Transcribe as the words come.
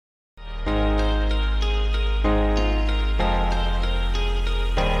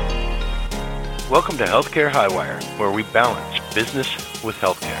Welcome to Healthcare Highwire, where we balance business with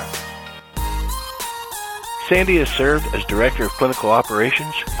healthcare. Sandy has served as Director of Clinical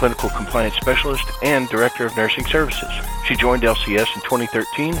Operations, Clinical Compliance Specialist, and Director of Nursing Services. She joined LCS in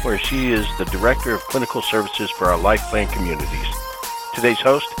 2013, where she is the Director of Clinical Services for our Life Plan communities. Today's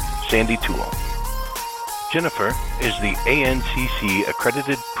host, Sandy Toole. Jennifer is the ANCC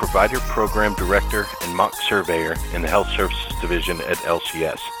Accredited Provider Program Director and Mock Surveyor in the Health Services Division at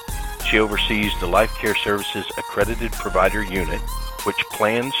LCS. She oversees the Life Care Services Accredited Provider Unit, which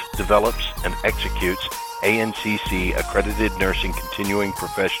plans, develops, and executes ANCC Accredited Nursing Continuing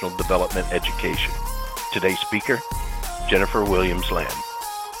Professional Development Education. Today's speaker, Jennifer Williams-Lamb.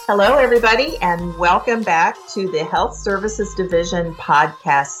 Hello, everybody, and welcome back to the Health Services Division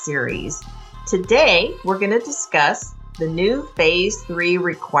podcast series. Today, we're going to discuss the new Phase 3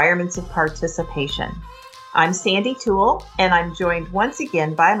 requirements of participation. I'm Sandy Toole, and I'm joined once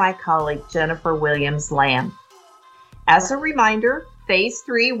again by my colleague, Jennifer Williams-Lamb. As a reminder, Phase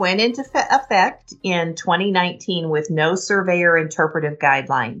 3 went into effect in 2019 with no surveyor interpretive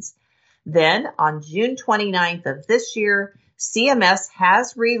guidelines. Then, on June 29th of this year, CMS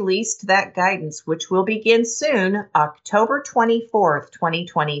has released that guidance, which will begin soon, October 24th,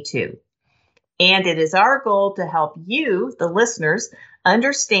 2022. And it is our goal to help you, the listeners,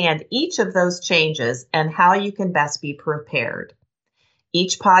 understand each of those changes and how you can best be prepared.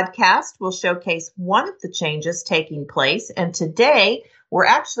 Each podcast will showcase one of the changes taking place, and today we're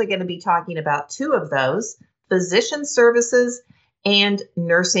actually going to be talking about two of those, physician services and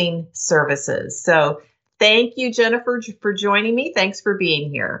nursing services. So thank you, Jennifer, for joining me. Thanks for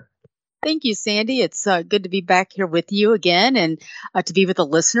being here. Thank you, Sandy. It's good to be back here with you again and to be with the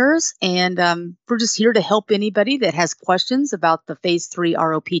listeners. And we're just here to help anybody that has questions about the Phase 3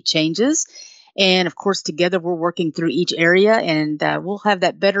 ROP changes. And of course, together we're working through each area, and we'll have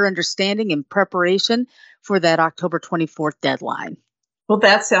that better understanding and preparation for that October 24th deadline. Well,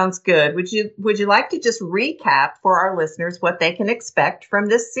 that sounds good. Would you like to just recap for our listeners what they can expect from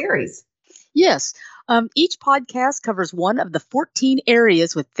this series? Yes. Each podcast covers one of the 14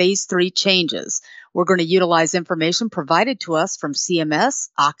 areas with Phase 3 changes. We're going to utilize information provided to us from CMS,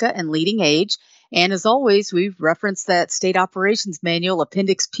 AHCA, and Leading Age. And as always, we've referenced that State Operations Manual,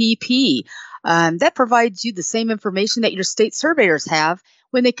 Appendix PP. That provides you the same information that your state surveyors have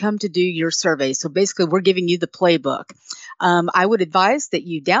when they come to do your survey. So basically, we're giving you the playbook. I would advise that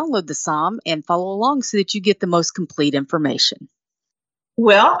you download the SOM and follow along so that you get the most complete information.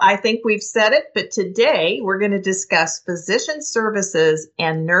 Well, I think we've said it, but today we're going to discuss physician services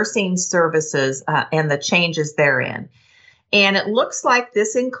and nursing services and the changes therein. And it looks like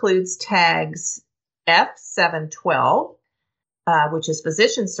this includes tags F712, which is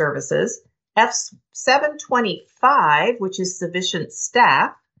physician services, F725, which is sufficient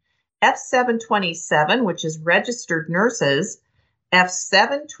staff, F727, which is registered nurses,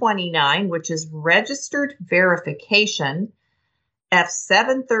 F729, which is registered verification,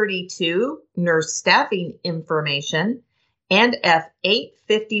 F732, nurse staffing information, and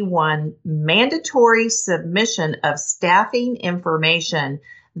F851, mandatory submission of staffing information,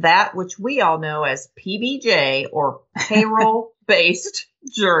 that which we all know as PBJ or payroll-based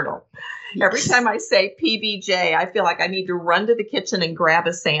journal. Every time I say PBJ, I feel like I need to run to the kitchen and grab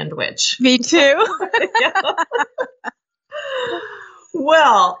a sandwich. Me too.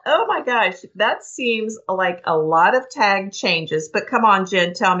 Well, oh my gosh, that seems like a lot of tag changes. But come on,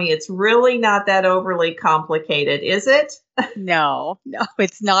 Jen, tell me it's really not that overly complicated, is it? No,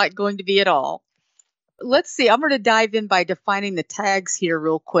 it's not going to be at all. Let's see. I'm going to dive in by defining the tags here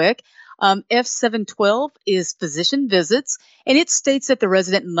real quick. F712 is physician visits, and it states that the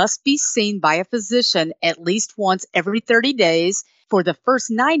resident must be seen by a physician at least once every 30 days for the first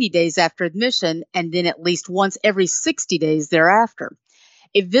 90 days after admission, and then at least once every 60 days thereafter.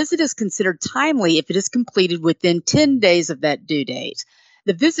 A visit is considered timely if it is completed within 10 days of that due date.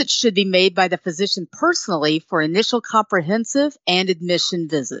 The visit should be made by the physician personally for initial comprehensive and admission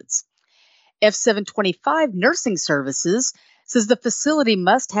visits. F725 nursing services says the facility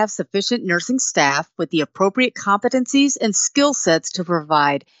must have sufficient nursing staff with the appropriate competencies and skill sets to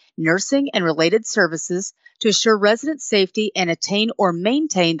provide nursing and related services to assure resident safety and attain or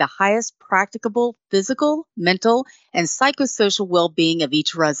maintain the highest practicable physical, mental, and psychosocial well-being of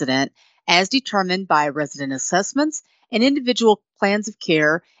each resident as determined by resident assessments and individual plans of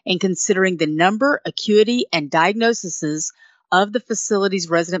care, and considering the number, acuity, and diagnoses of the facility's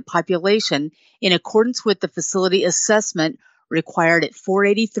resident population in accordance with the facility assessment required at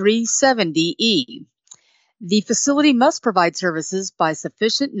 48370E. The facility must provide services by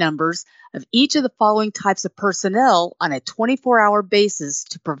sufficient numbers of each of the following types of personnel on a 24-hour basis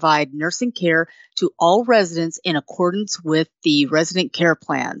to provide nursing care to all residents in accordance with the resident care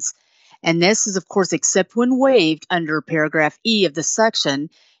plans. And this is, of course, except when waived under paragraph E of the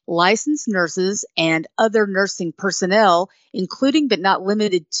section, licensed nurses and other nursing personnel, including but not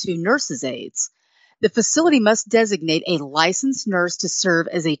limited to nurses' aides. The facility must designate a licensed nurse to serve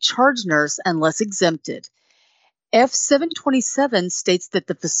as a charge nurse unless exempted. F727 states that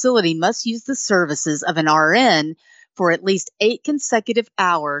the facility must use the services of an RN for at least 8 consecutive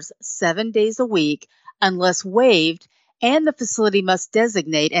hours, 7 days a week, unless waived, and the facility must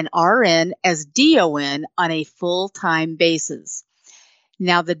designate an RN as DON on a full-time basis.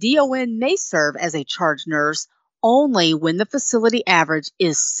 Now, the DON may serve as a charge nurse only when the facility average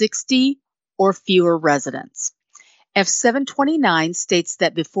is 60 or fewer residents. F729 states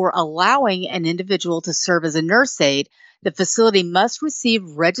that before allowing an individual to serve as a nurse aide, the facility must receive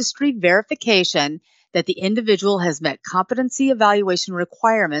registry verification that the individual has met competency evaluation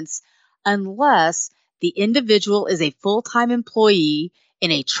requirements unless the individual is a full-time employee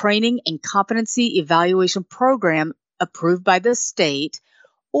in a training and competency evaluation program approved by the state,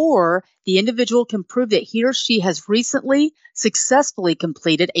 or the individual can prove that he or she has recently successfully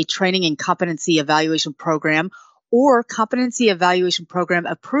completed a training and competency evaluation program or competency evaluation program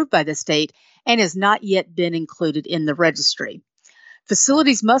approved by the state and has not yet been included in the registry.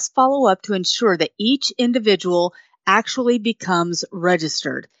 Facilities must follow up to ensure that each individual actually becomes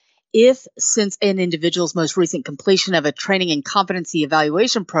registered. If, since an individual's most recent completion of a training and competency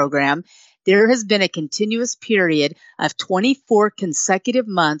evaluation program, there has been a continuous period of 24 consecutive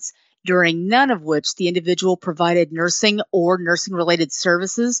months during none of which the individual provided nursing or nursing-related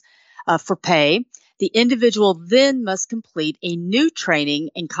services for pay, the individual then must complete a new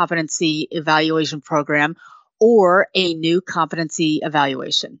training and competency evaluation program or a new competency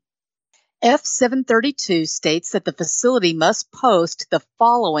evaluation. F732 states that the facility must post the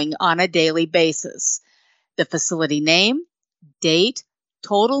following on a daily basis: the facility name, date,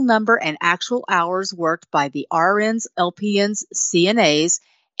 total number and actual hours worked by the RNs, LPNs, CNAs,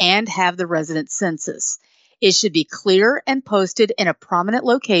 and have the resident census. It should be clear and posted in a prominent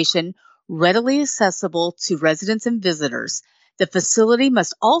location, readily accessible to residents and visitors. The facility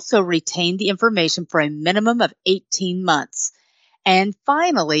must also retain the information for a minimum of 18 months. And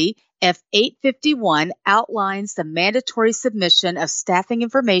finally, F851 outlines the mandatory submission of staffing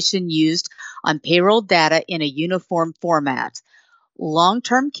information used on payroll data in a uniform format.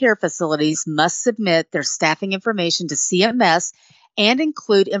 Long-term care facilities must submit their staffing information to CMS and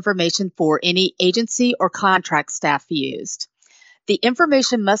include information for any agency or contract staff used. The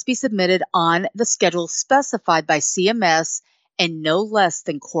information must be submitted on the schedule specified by CMS and no less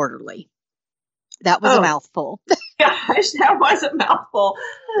than quarterly. That was a mouthful. Gosh, that was a mouthful.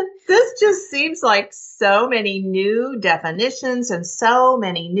 This just seems like so many new definitions and so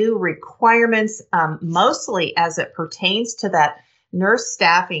many new requirements, mostly as it pertains to that nurse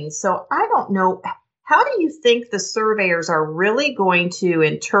staffing. So I don't know, how do you think the surveyors are really going to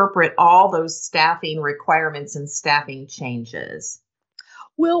interpret all those staffing requirements and staffing changes?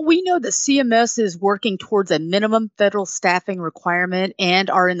 Well, we know that CMS is working towards a minimum federal staffing requirement and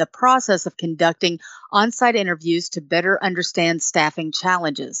are in the process of conducting on-site interviews to better understand staffing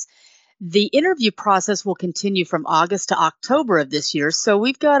challenges. The interview process will continue from August to October of this year, so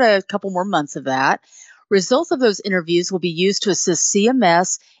we've got a couple more months of that. Results of those interviews will be used to assist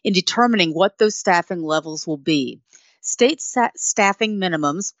CMS in determining what those staffing levels will be. State staffing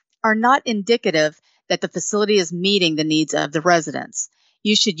minimums are not indicative that the facility is meeting the needs of the residents.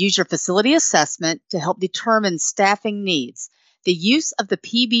 You should use your facility assessment to help determine staffing needs. The use of the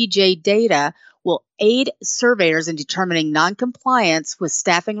PBJ data will aid surveyors in determining noncompliance with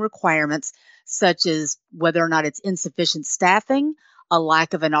staffing requirements, such as whether or not it's insufficient staffing, a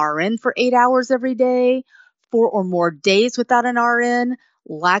lack of an RN for 8 hours every day, 4 or more days without an RN,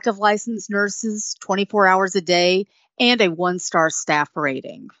 lack of licensed nurses 24 hours a day, and a 1-star staff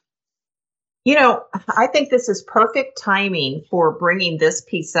rating. You know, I think this is perfect timing for bringing this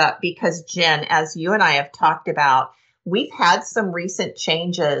piece up because, Jen, as you and I have talked about, we've had some recent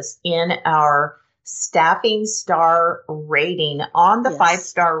changes in our staffing star rating on the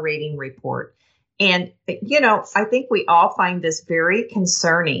 5-star rating report. And, you know, I think we all find this very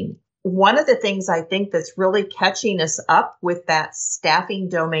concerning. One of the things I think that's really catching us up with that staffing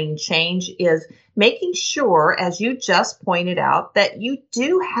domain change is making sure, as you just pointed out, that you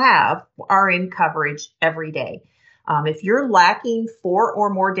do have RN coverage every day. If you're lacking 4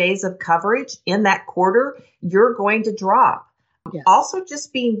 or more days of coverage in that quarter, you're going to drop. Yes. Also,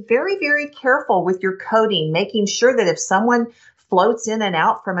 just being very, very careful with your coding, making sure that if someone floats in and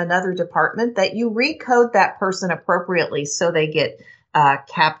out from another department, that you recode that person appropriately so they get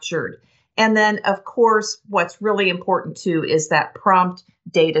captured. And then, of course, what's really important too is that prompt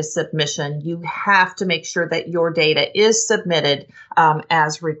data submission. You have to make sure that your data is submitted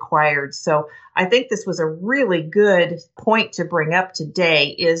as required. So I think this was a really good point to bring up today,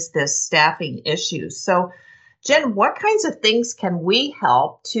 is this staffing issue. So Jen, what kinds of things can we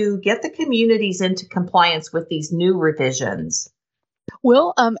help to get the communities into compliance with these new revisions?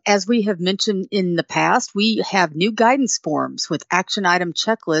 Well, as we have mentioned in the past, we have new guidance forms with action item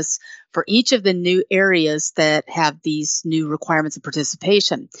checklists for each of the new areas that have these new requirements of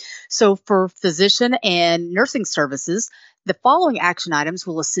participation. So for physician and nursing services, the following action items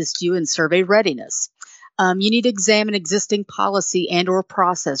will assist you in survey readiness. You need to examine existing policy and or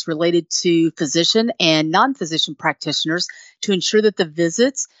process related to physician and non-physician practitioners to ensure that the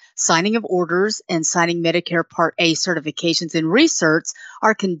visits, signing of orders, and signing Medicare Part A certifications and research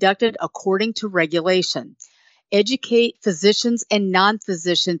are conducted according to regulation. Educate physicians and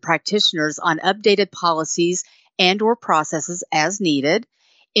non-physician practitioners on updated policies and or processes as needed.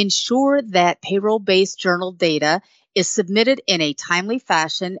 Ensure that payroll-based journal data is submitted in a timely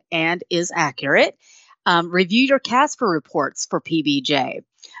fashion and is accurate. Review your CASPER reports for PBJ.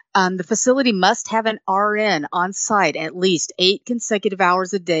 The facility must have an RN on site at least 8 consecutive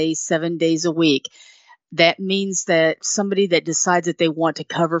hours a day, 7 days a week. That means that somebody that decides that they want to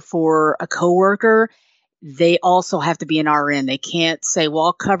cover for a coworker, they also have to be an RN. They can't say, well,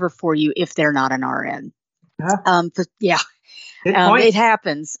 I'll cover for you if they're not an RN. Good point. It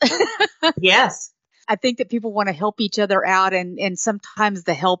happens. Yes. I think that people want to help each other out, and sometimes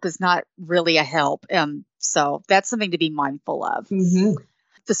the help is not really a help. So that's something to be mindful of. Mm-hmm.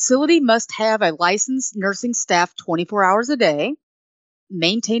 Facility must have a licensed nursing staff 24 hours a day,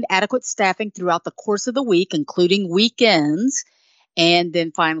 maintain adequate staffing throughout the course of the week, including weekends, and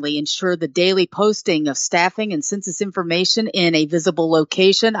then finally ensure the daily posting of staffing and census information in a visible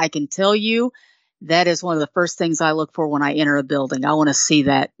location. I can tell you that is one of the first things I look for when I enter a building. I want to see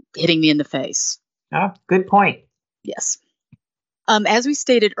that hitting me in the face. Oh, good point. Yes. As we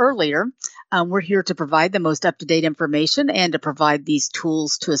stated earlier, we're here to provide the most up-to-date information and to provide these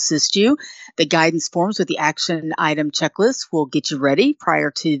tools to assist you. The guidance forms with the action item checklist will get you ready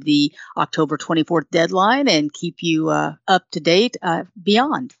prior to the October 24th deadline and keep you up to date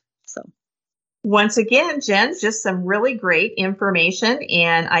beyond. So, once again, Jen, just some really great information,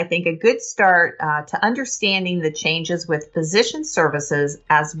 and I think a good start to understanding the changes with physician services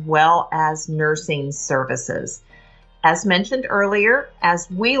as well as nursing services. As mentioned earlier, as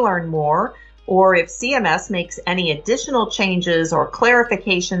we learn more, or if CMS makes any additional changes or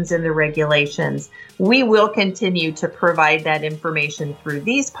clarifications in the regulations, we will continue to provide that information through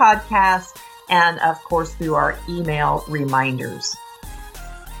these podcasts and, of course, through our email reminders.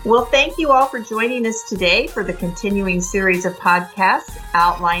 Well, thank you all for joining us today for the continuing series of podcasts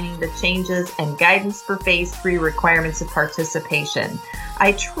outlining the changes and guidance for Phase 3 requirements of participation.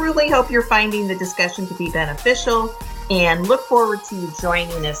 I truly hope you're finding the discussion to be beneficial and look forward to you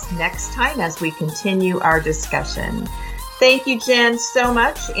joining us next time as we continue our discussion. Thank you, Jen, so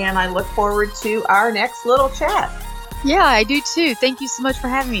much, and I look forward to our next little chat. Yeah, I do too. Thank you so much for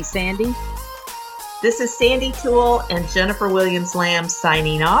having me, Sandy. This is Sandy Toole and Jennifer Williams-Lamb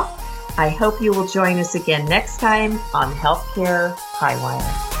signing off. I hope you will join us again next time on Healthcare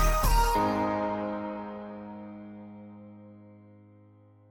Highwire.